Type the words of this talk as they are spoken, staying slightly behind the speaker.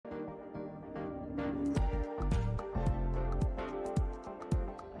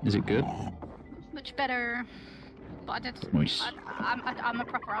Is it good? Much better. But I did. Nice. I'm a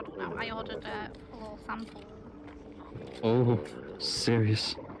proper adult now. I ordered a little sample. Oh,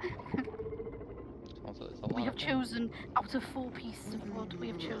 serious. We have chosen, out of 4 pieces of wood, we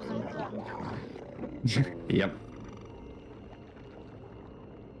have chosen 1. Yep.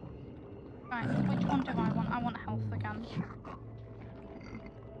 Right, which one do I want? I want health again.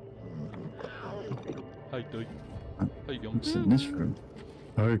 Hey, dude. Hey, young. What's in this room?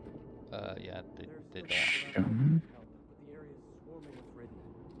 Oh. Yeah, they don't.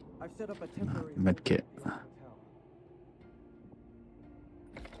 I've set up a temporary Medkit.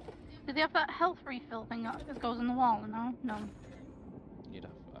 Do they have that health refill thing that goes on the wall? No? No. You'd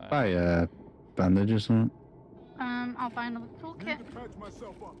have, Buy a bandage or something. I'll buy another toolkit.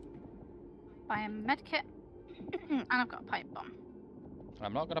 Buy a medkit. And I've got a pipe bomb.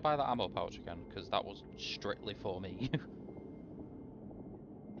 I'm not gonna buy that ammo pouch again because that was strictly for me.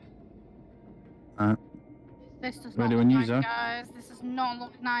 This does Ready not when look you nice, are. guys. This does not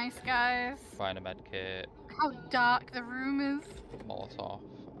look nice, guys. Buying a med kit, Look how dark the room is. Molotov,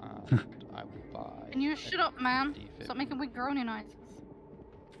 and I will buy. Can you shut up, man? D50. Stop making weird groaning noises.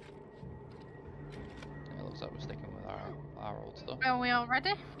 It looks like we're sticking with our old stuff. Are we all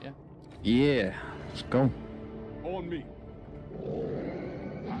ready? Yeah. Yeah. Let's go. On me.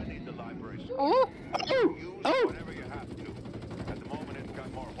 I need the library. Oh! Oh! Whatever you have to. At the moment, it's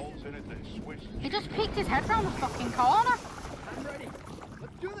got more holes in it than Swiss. He just peeked his head round the fucking corner. I'm ready.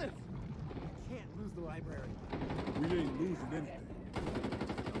 Let's do this. Can't lose the library. We ain't losing anything.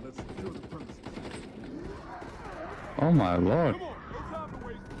 Now let's secure the premises. Oh my lord. Come on, no time to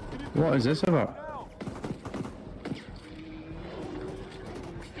waste. Get it What is this about? now.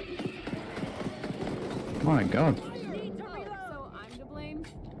 My god. So I'm to blame?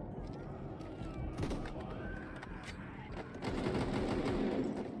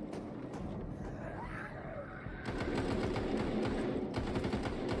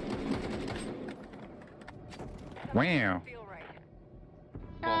 Wow.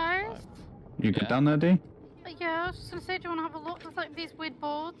 Guys? You get Yeah. down there, D? Yeah, I was just gonna say, do you want to have a look? There's like these weird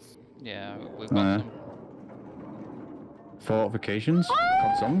boards. Yeah, we've got some. Fortifications?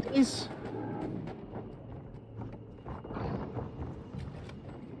 Got zombies?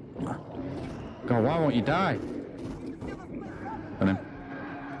 God, why won't you die? Got him.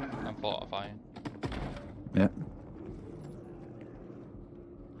 I'm fortifying. Yeah.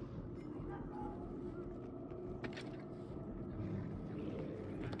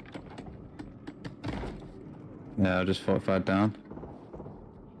 Yeah, I just fortified down.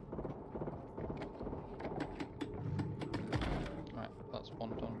 Right, that's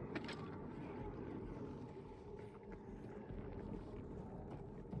one done.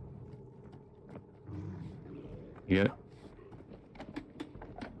 You get it?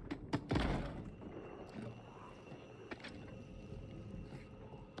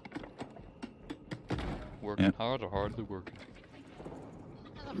 Working Yeah. hard or hardly working?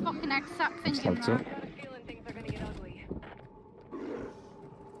 There's a fucking exact thing in That's there. it. Feeling things are gonna get ugly.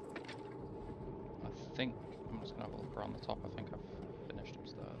 I think I'm just gonna have a look around the top. I think I've finished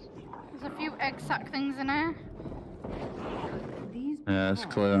upstairs. There's a few exact things in here. These Yeah, it's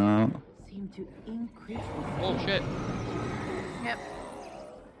paths clear out. seem to increase Oh shit! Yep.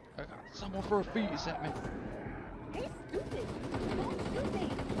 Someone threw a fetus at me. Hey, stupid! Don't shoot me!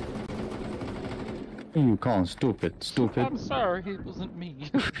 Who are you calling stupid? Stupid. I'm sorry, it wasn't me.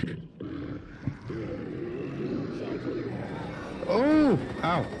 Oh!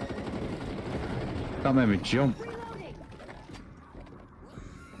 Ow! That made me jump. Reloading!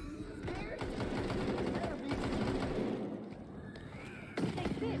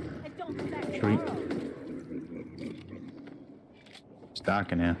 Take this and don't come back Treat. tomorrow. It's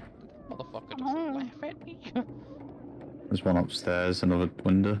dark in here. Motherfucker doesn't laugh at me. There's one upstairs, another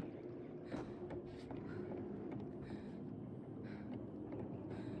window.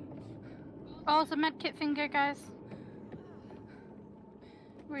 Oh, it's a medkit finger, guys.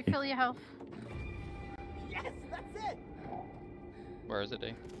 Refill your health. Yes, that's it. Where is it,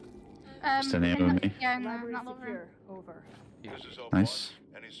 D? Just in here with me. Yeah, in Library that little room. secure. Over. This is Hope Nice.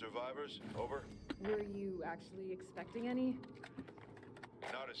 One. Any survivors? Over. Were you actually expecting any?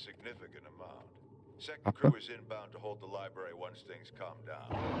 Not a significant amount. Second Okay. crew is inbound to hold the library once things calm down.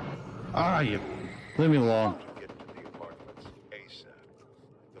 Ah, you. Leave me alone. Get to the apartments ASAP.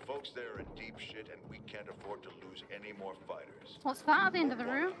 The folks there are in deep shit, and we can't afford to lose any more fighters. What's that at the end of the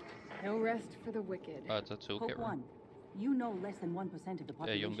room? No rest for the wicked. It's a toolkit Hope room. one. You know less than 1% of the Yeah,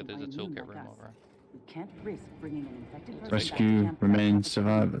 population Younger, there's are a immune toolkit like room us. over. We can't risk bringing an infected person back to Rescue camp without remaining proper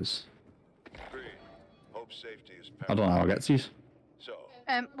training. survivors. Agreed. hope safety is I don't know how I get to these. So,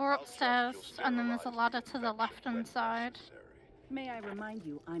 We're I'll trust you'll upstairs, and then there's a sterilize ladder the to the infection left-hand when side. necessary. May I remind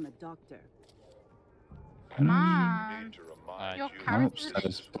you, I'm a doctor. Come I on. shouldn't need to remind Your you I'm character's a bit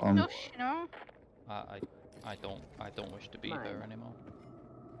upstairs, but I'm- stush, you know? I don't wish to be there Mine. anymore.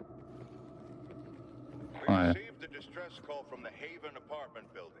 We Oh, yeah. received the distress call from the Haven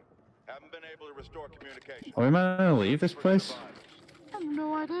apartment building. Haven't been able to restore communication. Are we meant to leave this place? I have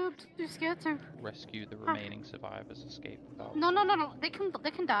no idea. I'm too scared to. Rescue the remaining survivors. Escape without. No. They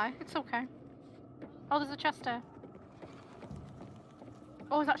can die. It's okay. Oh, there's a chest there.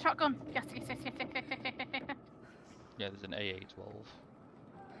 Oh, is that shotgun? Yes. Yeah, there's an AA-12.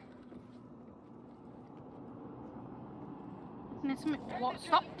 What?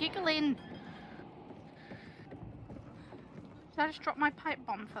 Stop giggling. Did I just drop my pipe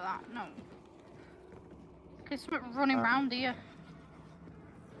bomb for that? No. There's something running around here.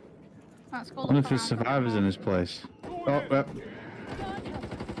 Let's go I wonder look if there's around. survivors in this place. Oh, yep.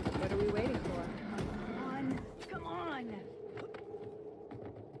 What are we waiting for? Come on!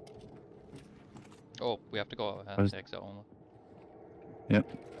 Oh, we have to go Where's- exit only. Yep.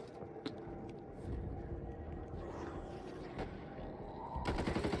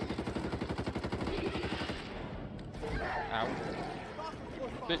 Ow.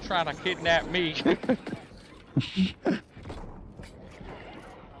 They're trying to kidnap me.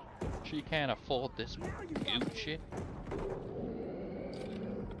 She can't afford this Gucci.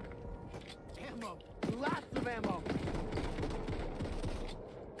 Ammo. Lots of ammo.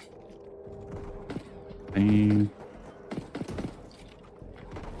 Hey.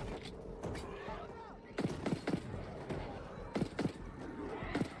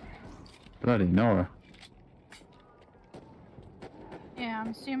 Bloody Nora. Yeah, I'm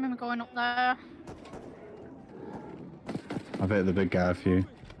assuming we're going up there. I've hit the big guy a few.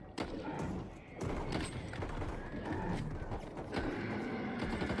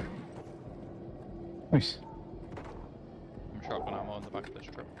 Nice. I'm shotgun ammo in the back of this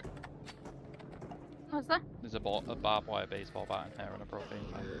truck. What's that? There's a barbed wire baseball bat in there and a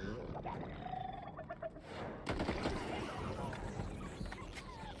propane tank.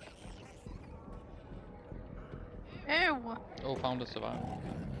 Ew. Oh, found a survivor.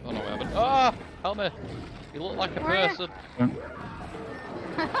 Oh no, we haven't. Ah! Help me! You look like a Where? person.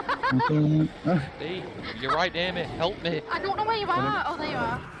 Hey, you're right near me. Help me. I don't know where you are. Oh, there you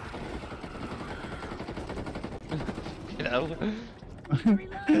are. You know.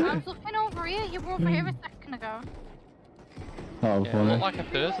 I was looking over here. You were over here a second ago. Oh, Yeah, you funny. look like a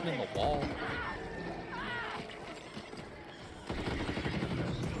person in the wall.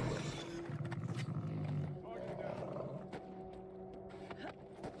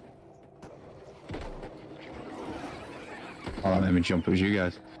 Oh, that made me jump. It was you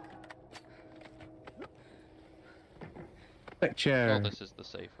guys. Picture. Oh, this is the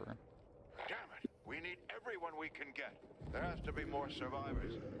safe room. Damn it. We need everyone we can get. There has to be more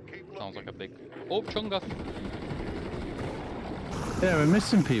survivors. Keep looking. Sounds like a big. Oh, Chunga! Yeah, we're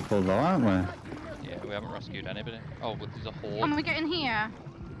missing people though, aren't we? Yeah, we haven't rescued anybody. Oh, but there's a Can horde. we get in here?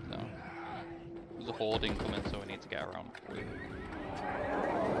 No. There's a horde incoming, so we need to get around. Who's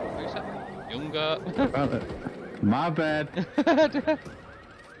it? Younger! About it. My bad.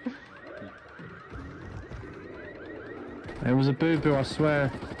 It was a boo-boo, I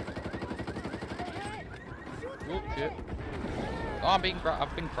swear. Oh, shit. Oh, I've been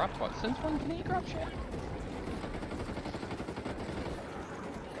grabbed by. Since when can you grab shit?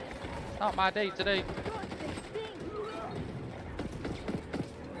 Not my day today.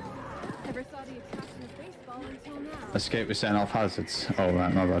 Never saw the attraction of baseball until now. Escape with setting off hazards. Oh,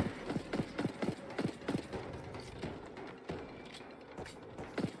 right, my bad.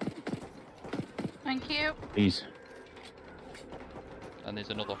 Thank you. Jeez. And there's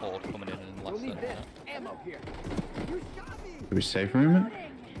another horde coming in less We'll than. need this. Ammo here. You shot me. Do we safe room it?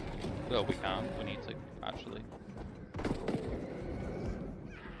 Well, we can't. We need to actually.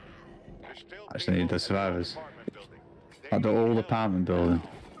 There's still I just need people the survivors. in the apartment building. They Like the need old help. apartment building.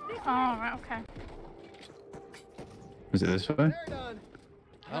 Oh, right, okay. Is it this way? They're done.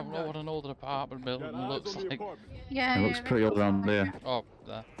 I don't know what an old apartment building Got eyes looks on the like. apartment. Yeah, It looks yeah, pretty old around there. Oh,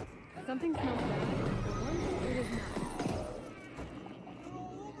 there. Something smells bad. For once, it is not.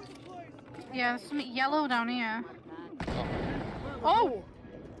 Yeah, there's something yellow down here. Oh, Oh!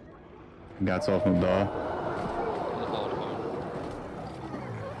 Guards open the door. there's a horde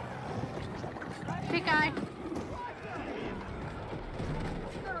coming. Big guy.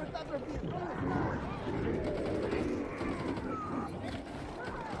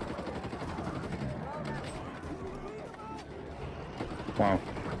 Wow.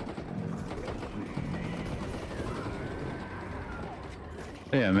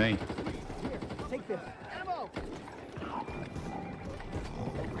 Yeah, me. Here, take this. Ammo!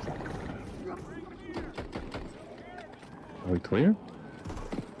 Are we clear?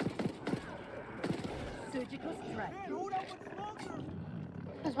 Surgical strike.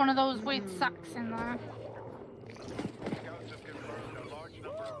 There's one of those weird sacks in there. Scouts have confirmed a large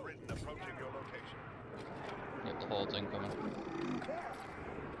number of Britain approaching your location. It's hordes incoming.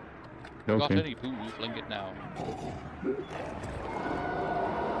 Got Okay. any poo? Fling it now.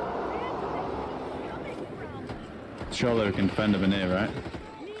 Surely we can defend them in here, right?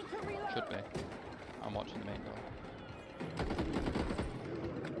 Should be. I'm watching the main door.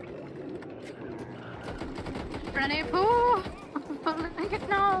 Grenade poo!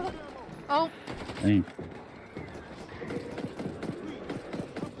 No! Oh, Hey.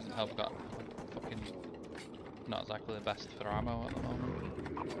 Doesn't help got fucking not exactly the best for ammo at the moment.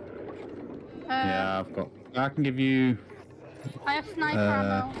 Yeah, I've got. I can give you. I have sniper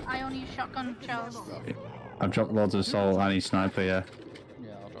ammo. I only use shotgun shells. I've dropped loads of assault. I need sniper. Yeah.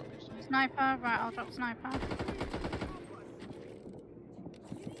 Yeah, I'll drop you some. Sniper, right, I'll drop sniper. There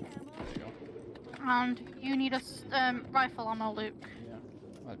you go. And you need a rifle ammo, Luke.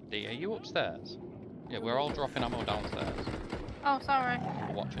 Yeah. D, are you upstairs? Yeah, we're all dropping ammo downstairs. Oh, sorry.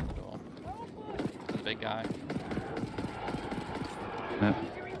 We're watching the door. There's a big guy. Yeah.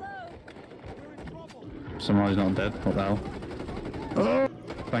 Somehow he's not dead. What the hell? Oh!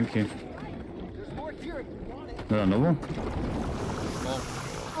 Thank you. There's more here if you want it. There's another one.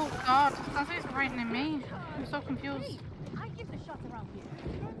 Oh, Oh god, sounds like it's frightening me. I'm so confused. I give the shots around here.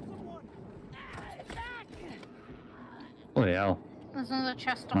 Holy hell. There's another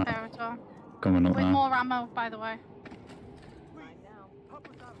chest up there as well. Coming up With now. more ammo, by the way. Mine now.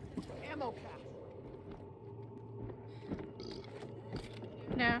 Ammo cap.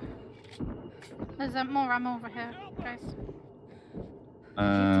 Yeah. There's more ammo over here, guys.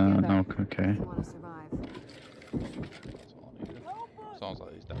 No, okay. Want to survive. that's all I needed. Sounds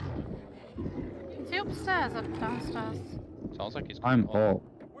like he's dead. Is he upstairs or downstairs? Sounds like he's I'm coming up.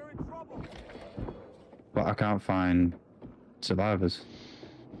 up, but I can't find survivors.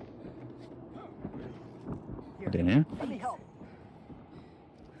 Get in here. Let me help.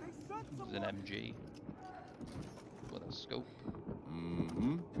 There's an MG with a scope.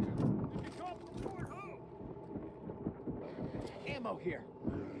 Mm-hmm. Ammo here.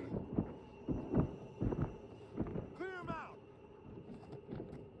 Clear him out.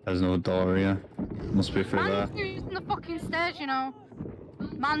 There's no door here. Must be through there. Man's using the fucking stairs, you know.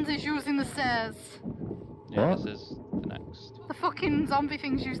 Man's is using the stairs. Yeah, What? this is the next. The fucking zombie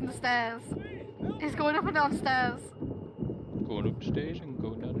thing's using the stairs. He's going up and down stairs. Going up the stairs and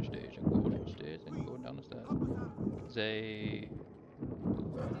going down the stairs and going up the stairs and going down the stairs. There's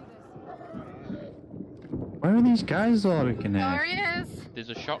Where are these guys all we can There hear? he is. there's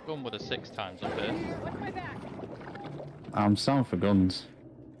a shotgun with a 6 times up here. I'm sound for guns.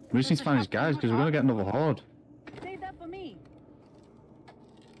 We just need to find these guys because we're gonna get another horde. Save that for me.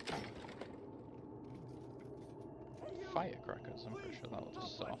 Firecrackers, I'm pretty sure that will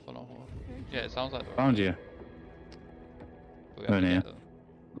just set off an awful. Yeah, it sounds like they're Found you. but we have to Right here. get them.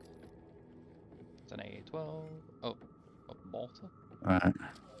 It's an A12. Oh, a mortar? Alright.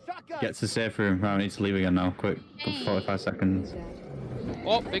 Shotgun. Get to the safe room. Right, we need to leave again now. Quick. Got 45 seconds.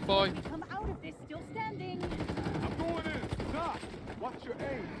 Oh, big boy! Come out of this still standing. I'm going in. Stop. Watch your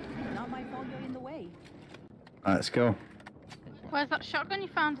aim. Not my fault you're in the way. Alright, let's go. Where's that shotgun you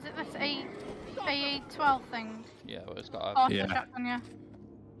found? Is it this AA-12 thing? Yeah, well, it's got Oh, a. it's Yeah. a shotgun, yeah.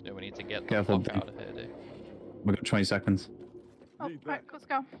 Yeah, we need to get the Careful, fuck Ben. out of here, dude. We've got 20 seconds. Oh, right, let's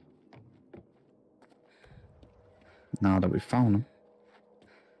go. Now that we've found them.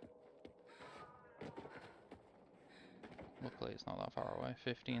 Luckily, it's not that far away.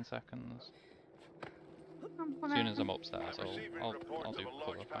 15 seconds. I'm As soon as I'm upstairs, I'm I'll receiving I'll reports do of a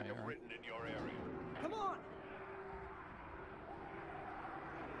cover large pack fire. of Britain in your area. Come on.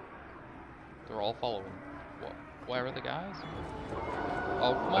 They're all following. What? Where are the guys?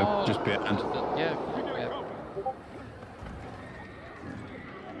 Oh, come They're on! just behind. Yeah.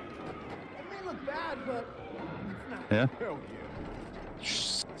 It may look bad, but it's not. Yeah? Hell yeah.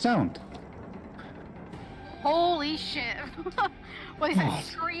 Sound. Holy shit. What is Oh. it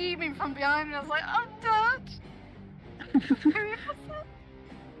screaming from behind me? I was like, I'm dead. Who is it?